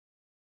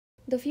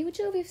The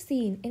future we've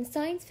seen in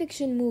science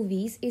fiction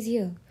movies is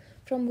here.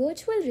 From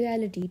virtual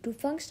reality to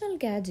functional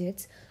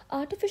gadgets,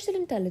 artificial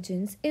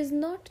intelligence is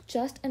not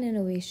just an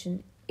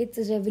innovation, it's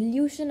a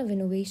revolution of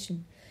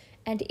innovation.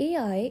 And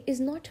AI is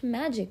not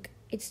magic,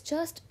 it's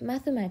just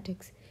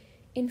mathematics.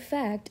 In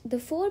fact, the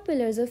four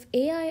pillars of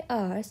AI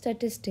are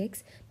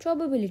statistics,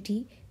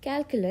 probability,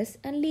 calculus,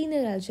 and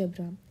linear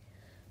algebra.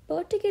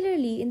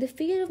 Particularly in the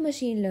field of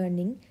machine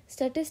learning,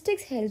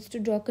 statistics helps to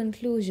draw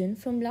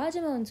conclusions from large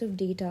amounts of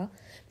data,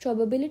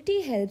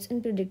 probability helps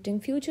in predicting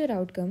future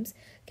outcomes,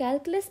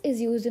 calculus is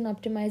used in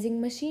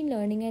optimizing machine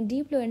learning and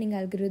deep learning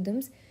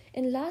algorithms,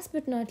 and last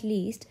but not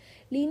least,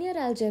 linear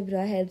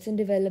algebra helps in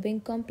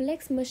developing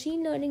complex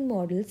machine learning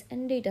models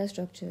and data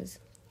structures.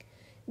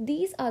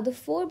 These are the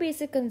four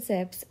basic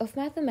concepts of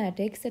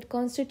mathematics that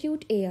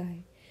constitute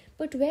AI.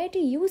 But where do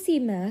you see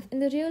math in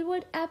the real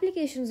world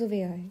applications of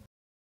AI?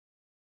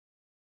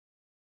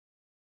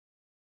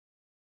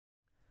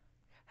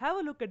 Have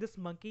a look at this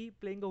monkey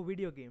playing a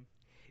video game.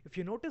 If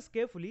you notice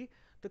carefully,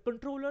 the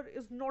controller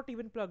is not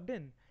even plugged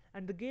in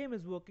and the game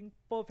is working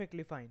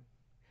perfectly fine.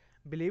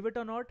 Believe it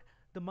or not,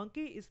 the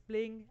monkey is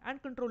playing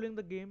and controlling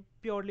the game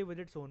purely with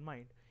its own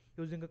mind,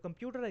 using a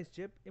computerized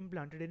chip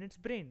implanted in its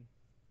brain.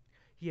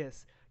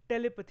 Yes,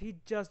 telepathy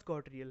just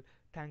got real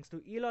thanks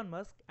to Elon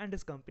Musk and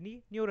his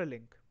company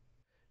Neuralink.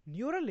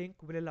 Neuralink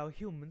will allow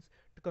humans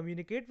to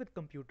communicate with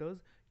computers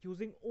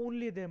using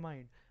only their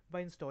mind by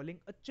installing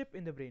a chip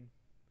in the brain.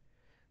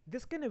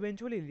 This can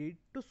eventually lead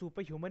to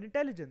superhuman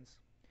intelligence.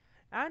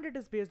 And it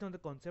is based on the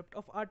concept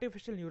of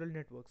artificial neural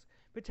networks,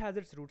 which has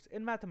its roots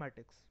in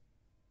mathematics.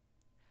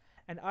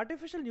 An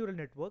artificial neural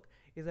network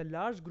is a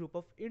large group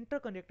of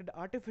interconnected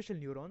artificial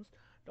neurons,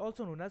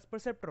 also known as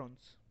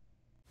perceptrons.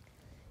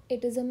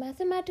 It is a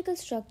mathematical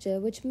structure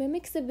which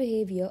mimics the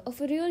behavior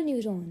of a real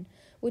neuron,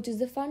 which is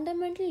the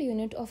fundamental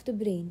unit of the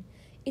brain.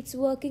 Its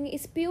working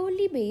is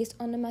purely based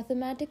on a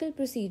mathematical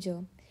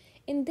procedure.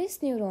 In this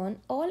neuron,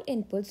 all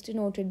inputs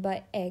denoted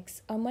by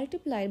x are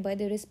multiplied by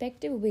their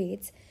respective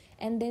weights,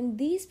 and then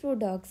these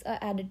products are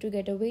added to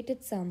get a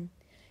weighted sum.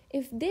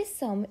 If this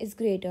sum is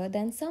greater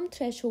than some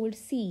threshold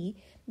c,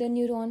 the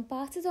neuron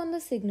passes on the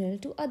signal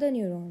to other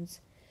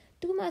neurons.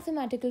 Two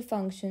mathematical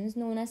functions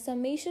known as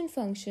summation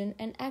function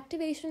and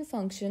activation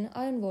function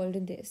are involved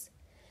in this.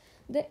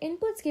 The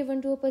inputs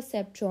given to a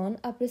perceptron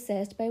are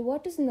processed by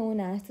what is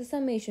known as the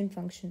summation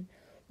function,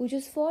 which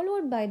is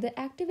followed by the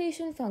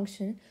activation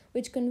function,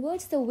 which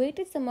converts the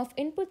weighted sum of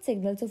input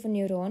signals of a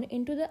neuron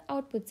into the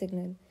output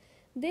signal.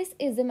 This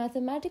is the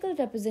mathematical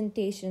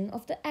representation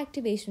of the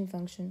activation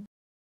function.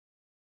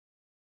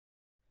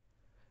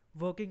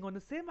 Working on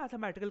the same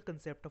mathematical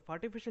concept of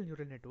artificial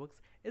neural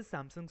networks is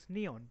Samsung's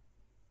Neon.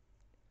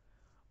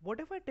 What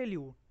if I tell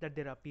you that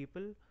there are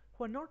people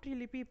who are not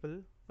really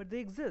people, but they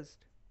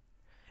exist?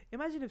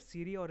 Imagine if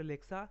Siri or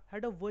Alexa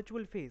had a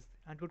virtual face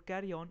and could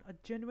carry on a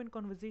genuine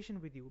conversation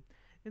with you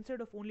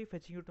instead of only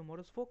fetching you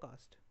tomorrow's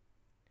forecast.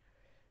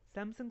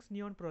 Samsung's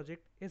Neon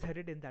project is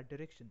headed in that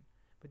direction,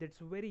 with its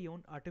very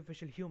own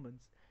artificial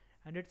humans,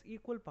 and it's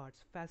equal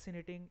parts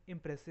fascinating,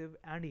 impressive,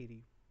 and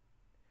eerie.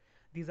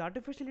 These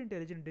artificially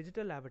intelligent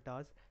digital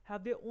avatars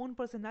have their own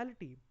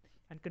personality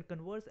and can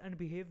converse and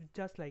behave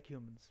just like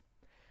humans.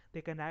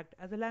 They can act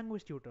as a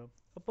language tutor,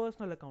 a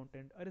personal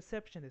accountant, a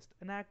receptionist,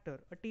 an actor,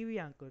 a TV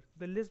anchor,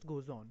 the list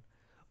goes on,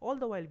 all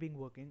the while being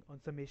working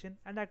on summation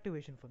and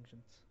activation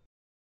functions.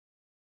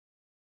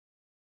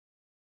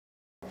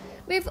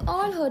 We've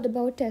all heard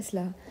about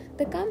Tesla,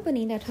 the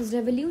company that has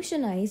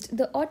revolutionized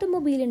the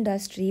automobile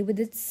industry with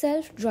its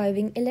self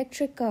driving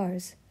electric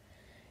cars.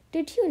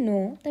 Did you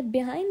know that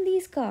behind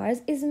these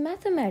cars is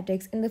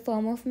mathematics in the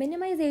form of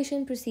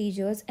minimization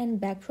procedures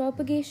and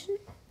backpropagation?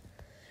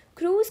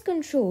 Cruise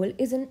control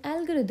is an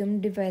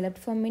algorithm developed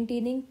for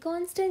maintaining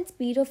constant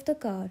speed of the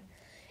car.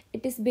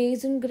 It is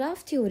based on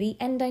graph theory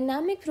and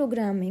dynamic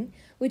programming,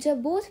 which are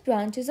both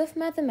branches of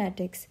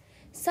mathematics.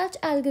 Such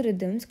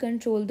algorithms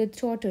control the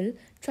throttle,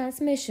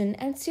 transmission,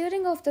 and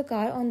steering of the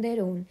car on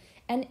their own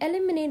and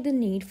eliminate the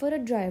need for a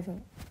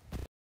driver.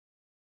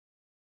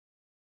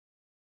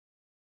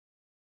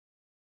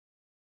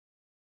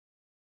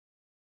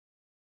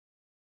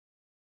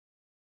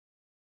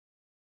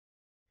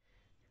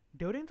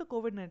 During the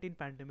COVID-19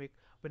 pandemic,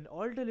 when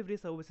all delivery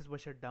services were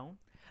shut down,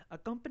 a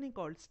company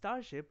called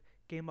Starship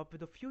came up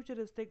with a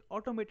futuristic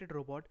automated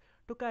robot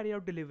to carry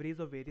out deliveries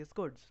of various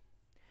goods.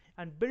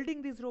 And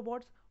building these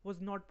robots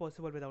was not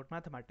possible without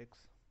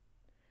mathematics.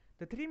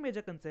 The three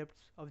major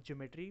concepts of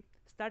geometry,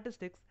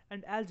 statistics,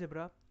 and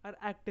algebra are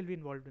actively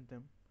involved in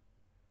them.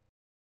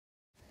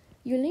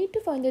 You'll need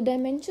to find the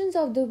dimensions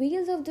of the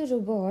wheels of the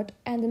robot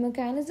and the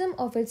mechanism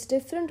of its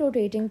different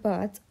rotating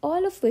parts,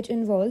 all of which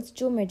involves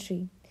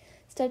geometry.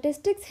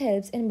 Statistics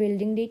helps in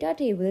building data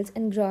tables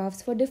and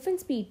graphs for different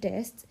speed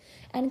tests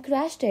and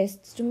crash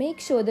tests to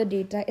make sure the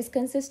data is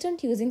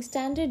consistent using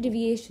standard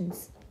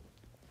deviations.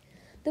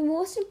 The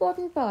most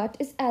important part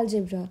is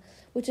algebra,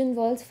 which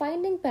involves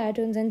finding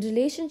patterns and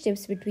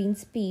relationships between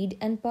speed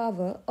and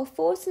power, or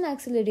force and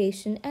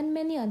acceleration, and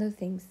many other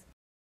things.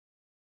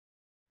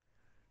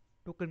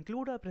 To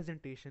conclude our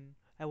presentation,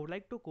 I would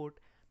like to quote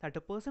that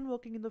a person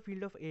working in the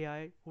field of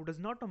AI who does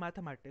not know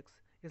mathematics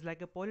is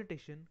like a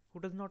politician who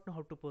does not know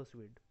how to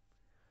persuade.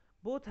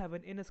 Both have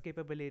an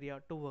inescapable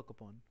area to work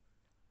upon.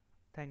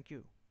 Thank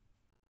you.